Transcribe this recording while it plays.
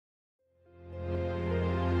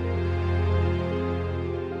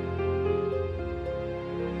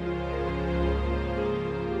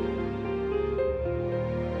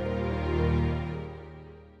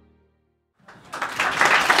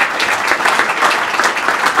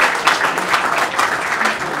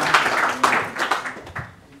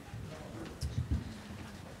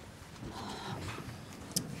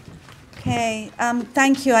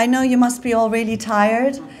Thank you. I know you must be all really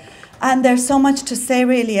tired, and there's so much to say,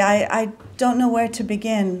 really. I don't know where to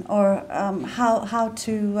begin or how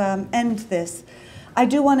to end this. I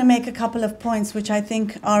do want to make a couple of points which I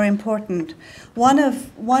think are important. One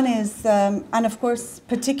is, and of course,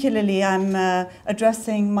 particularly, I'm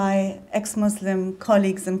addressing my ex-Muslim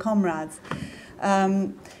colleagues and comrades.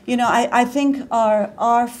 You know, I think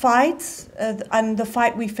our fight and the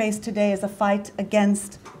fight we face today is a fight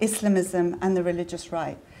against Islamism and the religious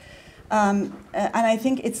right. And I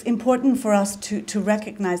think it's important for us to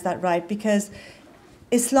recognize that right, because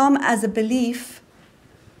Islam as a belief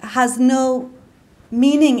has no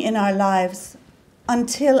meaning in our lives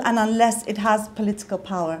until and unless it has political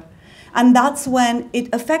power. And that's when it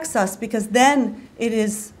affects us, because then it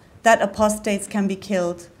is that apostates can be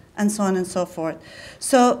killed and so on and so forth.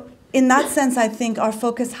 So in that sense, I think our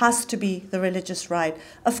focus has to be the religious right.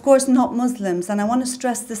 Of course, not Muslims, and I want to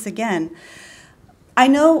stress this again. I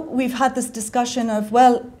know we've had this discussion of,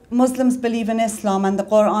 well, Muslims believe in Islam and the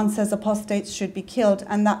Quran says apostates should be killed,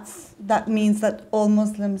 and that means that all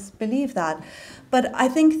Muslims believe that. But I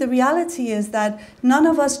think the reality is that none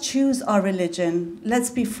of us choose our religion. Let's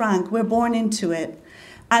be frank, we're born into it.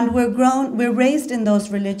 And we're raised in those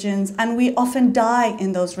religions, and we often die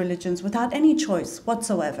in those religions without any choice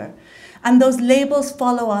whatsoever. And those labels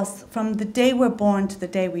follow us from the day we're born to the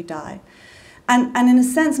day we die. And in a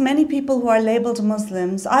sense, many people who are labeled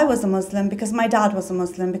Muslims, I was a Muslim because my dad was a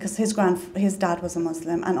Muslim, because his dad was a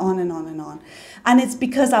Muslim, and on and on and on. And it's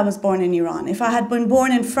because I was born in Iran. If I had been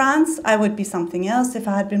born in France, I would be something else. If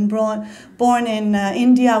I had been born in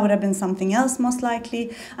India, I would have been something else, most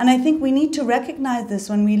likely. And I think we need to recognize this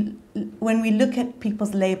when we look at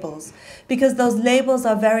people's labels, because those labels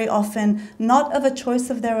are very often not of a choice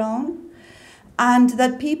of their own, and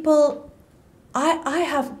that people... I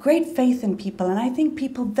have great faith in people, and I think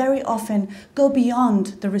people very often go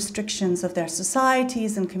beyond the restrictions of their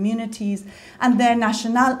societies and communities and their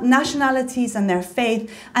nationalities and their faith,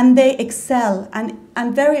 and they excel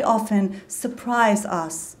and very often surprise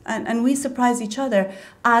us, and we surprise each other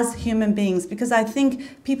as human beings, because I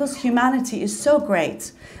think people's humanity is so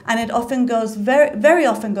great, and it often goes very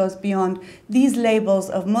often goes beyond these labels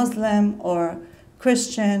of Muslim or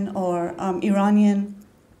Christian or Iranian,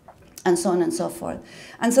 and so on and so forth.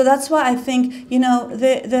 And so that's why I think, you know,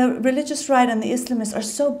 the religious right and the Islamists are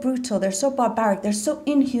so brutal, they're so barbaric, they're so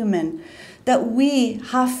inhuman, that we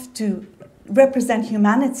have to represent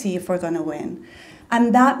humanity if we're going to win.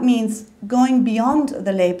 And that means going beyond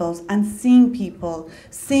the labels and seeing people,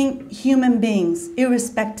 seeing human beings,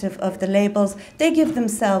 irrespective of the labels they give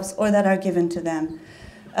themselves or that are given to them.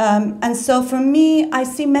 And so for me, I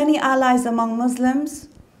see many allies among Muslims,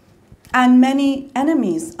 and many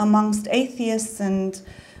enemies amongst atheists, and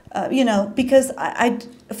you know, because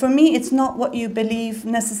for me, it's not what you believe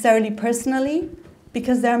necessarily personally,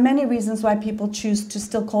 because there are many reasons why people choose to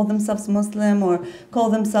still call themselves Muslim or call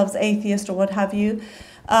themselves atheist or what have you.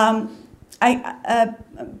 And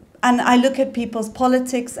I look at people's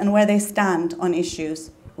politics and where they stand on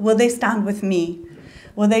issues. Will they stand with me?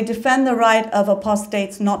 Will they defend the right of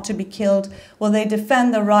apostates not to be killed? Will they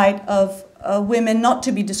defend the right of women not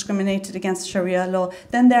to be discriminated against Sharia law?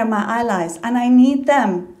 Then they're my allies, and I need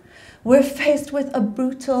them. We're faced with a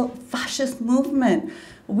brutal fascist movement.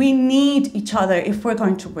 We need each other if we're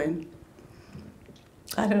going to win.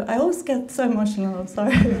 I always get so emotional, I'm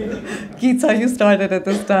sorry. Geeta, you started at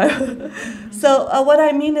this time. So what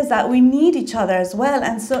I mean is that we need each other as well,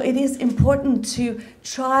 and so it is important to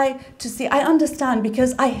try to see. I understand,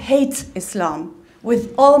 because I hate Islam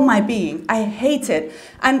with all my being. I hate it.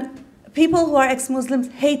 And people who are ex-Muslims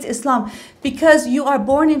hate Islam because you are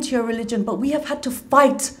born into your religion, but we have had to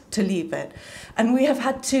fight to leave it. And we have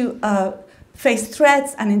had to face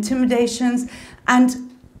threats and intimidations, and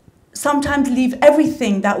sometimes leave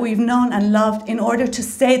everything that we've known and loved in order to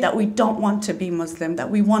say that we don't want to be Muslim, that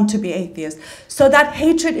we want to be atheist. So that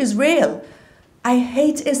hatred is real. I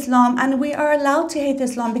hate Islam, and we are allowed to hate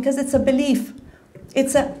Islam because it's a belief.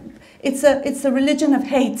 It's a religion of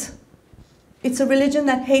hate. It's a religion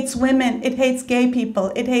that hates women, it hates gay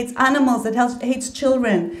people, it hates animals, it hates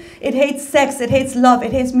children, it hates sex, it hates love,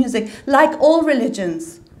 it hates music, like all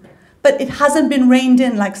religions. But it hasn't been reined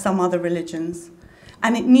in like some other religions.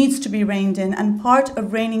 And it needs to be reined in, and part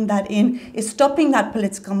of reining that in is stopping that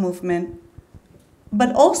political movement,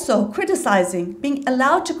 but also criticizing, being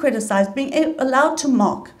allowed to criticize, being allowed to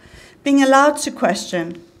mock, being allowed to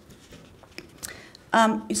question.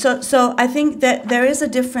 So I think that there is a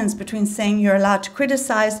difference between saying you're allowed to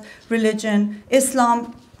criticize religion.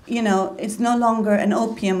 Islam, you know, it's no longer an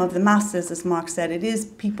opium of the masses, as Marx said. It is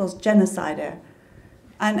people's genocider.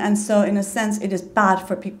 And so in a sense, it is bad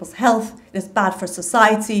for people's health, it is bad for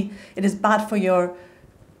society, it is bad for your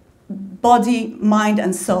body, mind,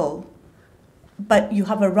 and soul. But you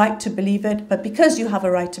have a right to believe it. But because you have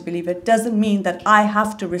a right to believe it, doesn't mean that I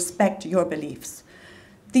have to respect your beliefs.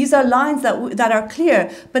 These are lines that are clear,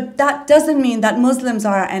 but that doesn't mean that Muslims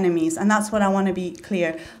are our enemies, and that's what I want to be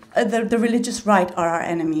clear. The religious right are our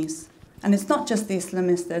enemies. And it's not just the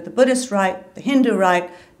Islamists, they're the Buddhist right, the Hindu right,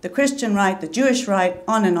 the Christian right, the Jewish right,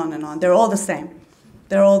 on and on and on. They're all the same.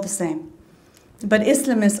 They're all the same. But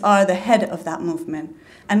Islamists are the head of that movement.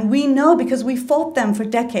 And we know, because we fought them for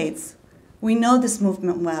decades, we know this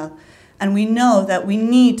movement well, and we know that we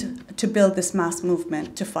need to build this mass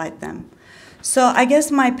movement to fight them. So I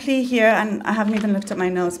guess my plea here, and I haven't even looked at my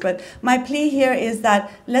notes, but my plea here is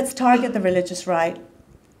that let's target the religious right,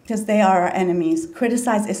 because they are our enemies.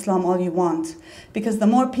 Criticize Islam all you want, because the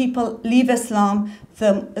more people leave Islam,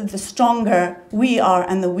 the stronger we are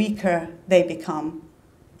and the weaker they become.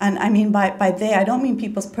 And I mean by they, I don't mean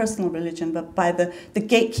people's personal religion, but by the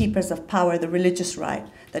gatekeepers of power, the religious right,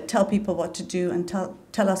 that tell people what to do and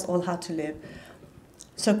tell us all how to live.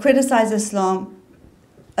 So criticize Islam,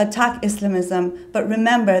 attack Islamism, but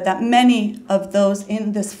remember that many of those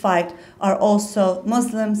in this fight are also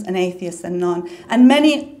Muslims and atheists and none. And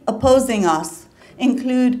many opposing us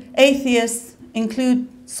include atheists, include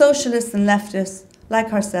socialists and leftists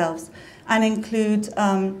like ourselves, and include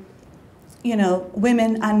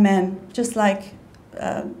women and men, just like,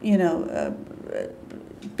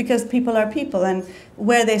 because people are people and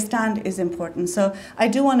where they stand is important. So I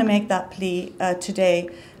do want to make that plea today.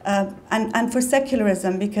 And for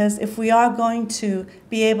secularism, because if we are going to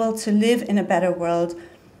be able to live in a better world,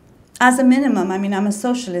 as a minimum, I mean, I'm a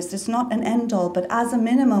socialist, it's not an end-all, but as a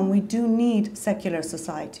minimum, we do need secular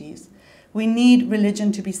societies. We need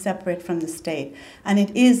religion to be separate from the state. And it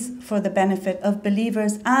is for the benefit of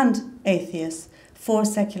believers and atheists for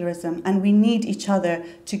secularism, and we need each other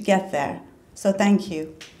to get there. So thank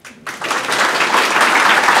you.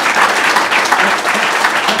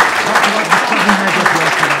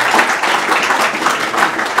 Thank you.